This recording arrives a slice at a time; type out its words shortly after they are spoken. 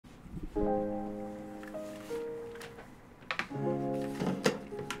Hello.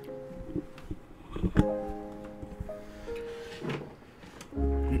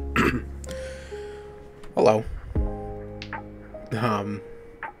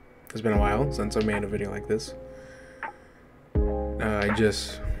 It's been a while since I made a video like this. I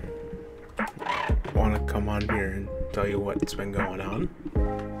just want to come on here and tell you what's been going on.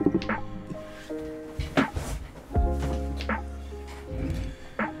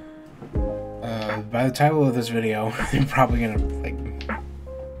 By the title of this video, you're probably gonna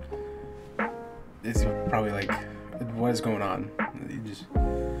it's probably like, what is going on?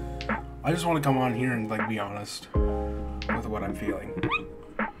 I just want to come on here and be honest with what I'm feeling.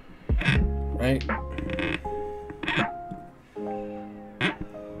 Right?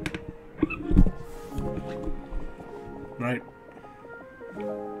 Right?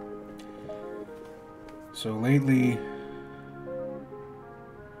 So lately,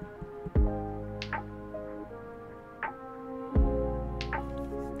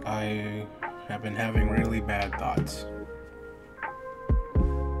 I have been having really bad thoughts.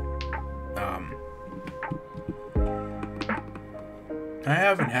 I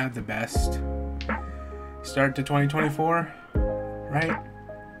haven't had the best start to 2024, right?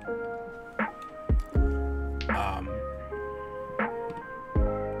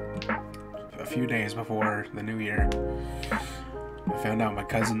 A few days before the new year, I found out my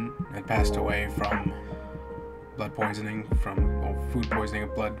cousin had passed away from blood poisoning, food poisoning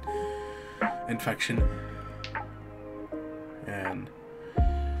and blood infection. And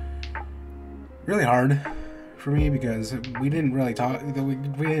really hard for me because we didn't really talk. We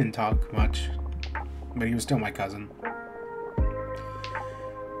didn't talk much, but he was still my cousin.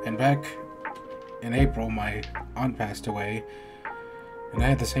 And back in April, my aunt passed away, and I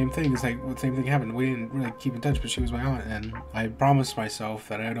had the same thing. It's like the same thing happened. We didn't really keep in touch, but she was my aunt, and I promised myself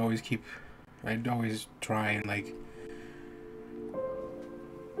that I'd always try and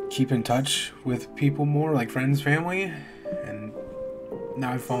keep in touch with people more, like friends, family, and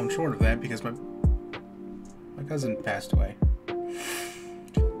now I've fallen short of that because my cousin passed away.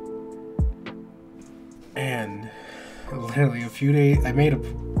 And literally a few days, I made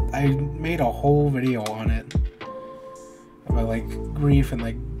a whole video on it about grief and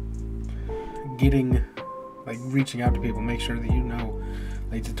getting reaching out to people, make sure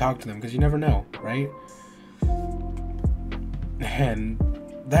that to talk to them, because you never know, right? And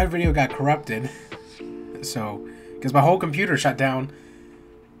that video got corrupted, so because my whole computer shut down,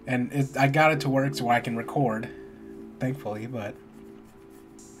 and I got it to work so I can record, thankfully, but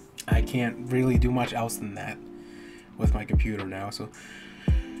I can't really do much else than that with my computer now. So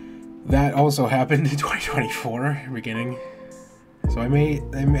that also happened in 2024 beginning. So I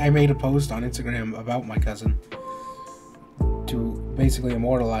made a post on Instagram about my cousin to basically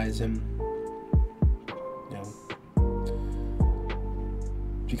immortalize him,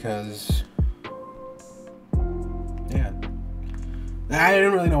 because I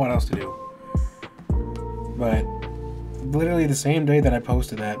didn't really know what else to do. But literally the same day that I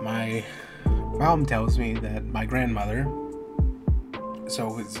posted that, my mom tells me that my grandmother,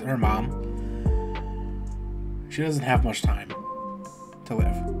 so it's her mom, she doesn't have much time to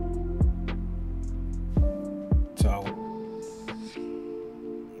live. So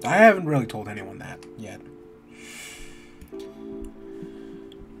I haven't really told anyone that yet.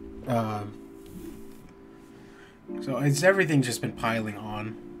 So everything's just been piling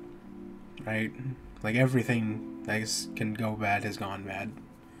on, right? Everything that can go bad has gone bad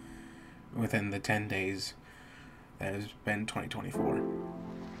within the 10 days that has been 2024.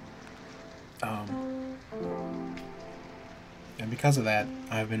 And because of that,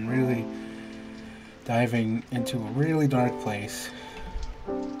 I've been really diving into a really dark place,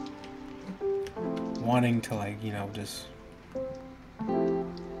 wanting to just,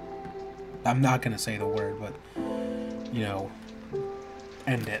 I'm not gonna say the word, but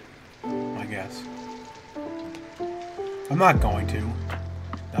end it, I guess. I'm not going to,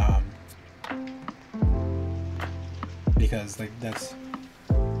 because that's,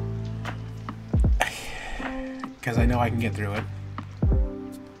 because I know I can get through it.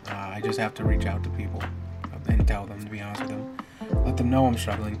 I just have to reach out to people and tell them, to be honest with them, let them know I'm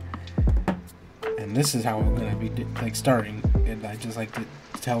struggling, and this is how I'm gonna be starting. And I just like to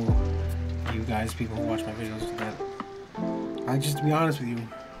tell you guys, people who watch my videos, that to be honest with you,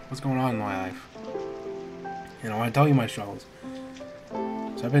 what's going on in my life. I tell you my struggles.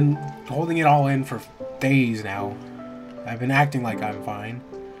 So I've been holding it all in for days now. I've been acting like I'm fine.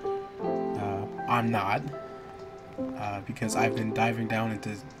 I'm not. Because I've been diving down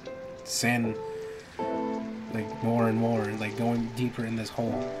into sin, more and more, going deeper in this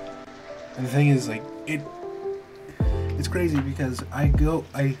hole. And the thing is, like, it's crazy because I have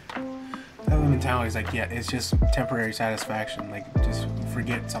a mentality is like, yeah, it's just temporary satisfaction. Like, just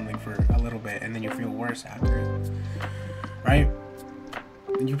forget something for a little bit and then you feel worse after it, right?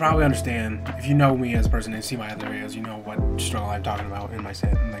 And you probably understand, if you know me as a person and see my other videos, you know what struggle I'm talking about in my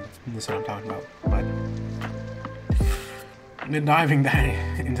set, and like, this is what I'm talking about. But I've been diving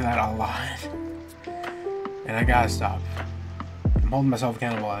into that a lot, and I gotta stop. I'm holding myself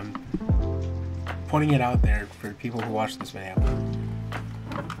accountable. I'm putting it out there for people who watch this video.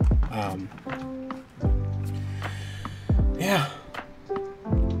 Yeah.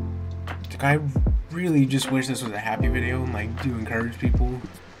 Like, I really just wish this was a happy video, and like, to encourage people,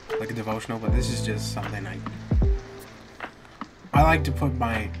 like a devotional, but this is just something I like to put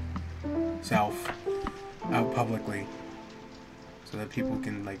myself out publicly so that people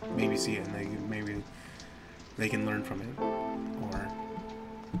can, like, maybe see it and maybe they can learn from it, or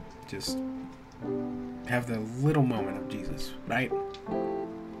just have the little moment of Jesus, right?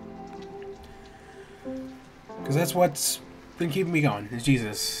 Because that's what's been keeping me going, is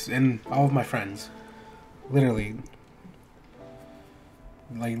Jesus and all of my friends. Literally,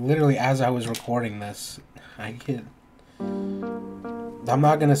 as I was recording this, I'm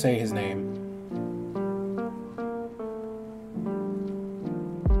not gonna say his name,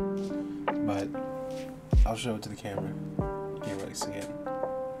 but I'll show it to the camera. You can't really see it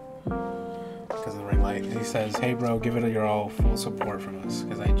because of the ring light. He says, "Hey bro, give it your all, full support from us."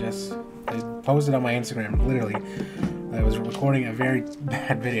 Because I posted on my Instagram, literally, that I was recording a very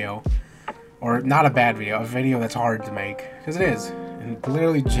bad video. Or not a bad video, a video that's hard to make. Because it is. And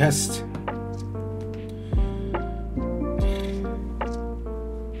literally just...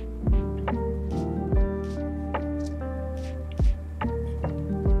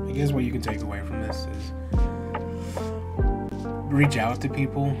 I guess what you can take away from this is... reach out to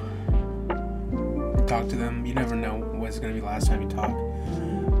people. Talk to them. You never know what's going to be the last time you talk.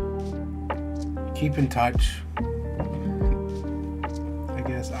 Keep in touch.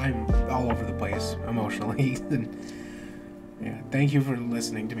 I'm all over the place emotionally. Yeah, thank you for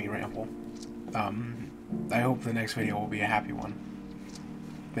listening to me ramble. I hope the next video will be a happy one.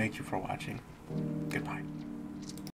 Thank you for watching. Goodbye.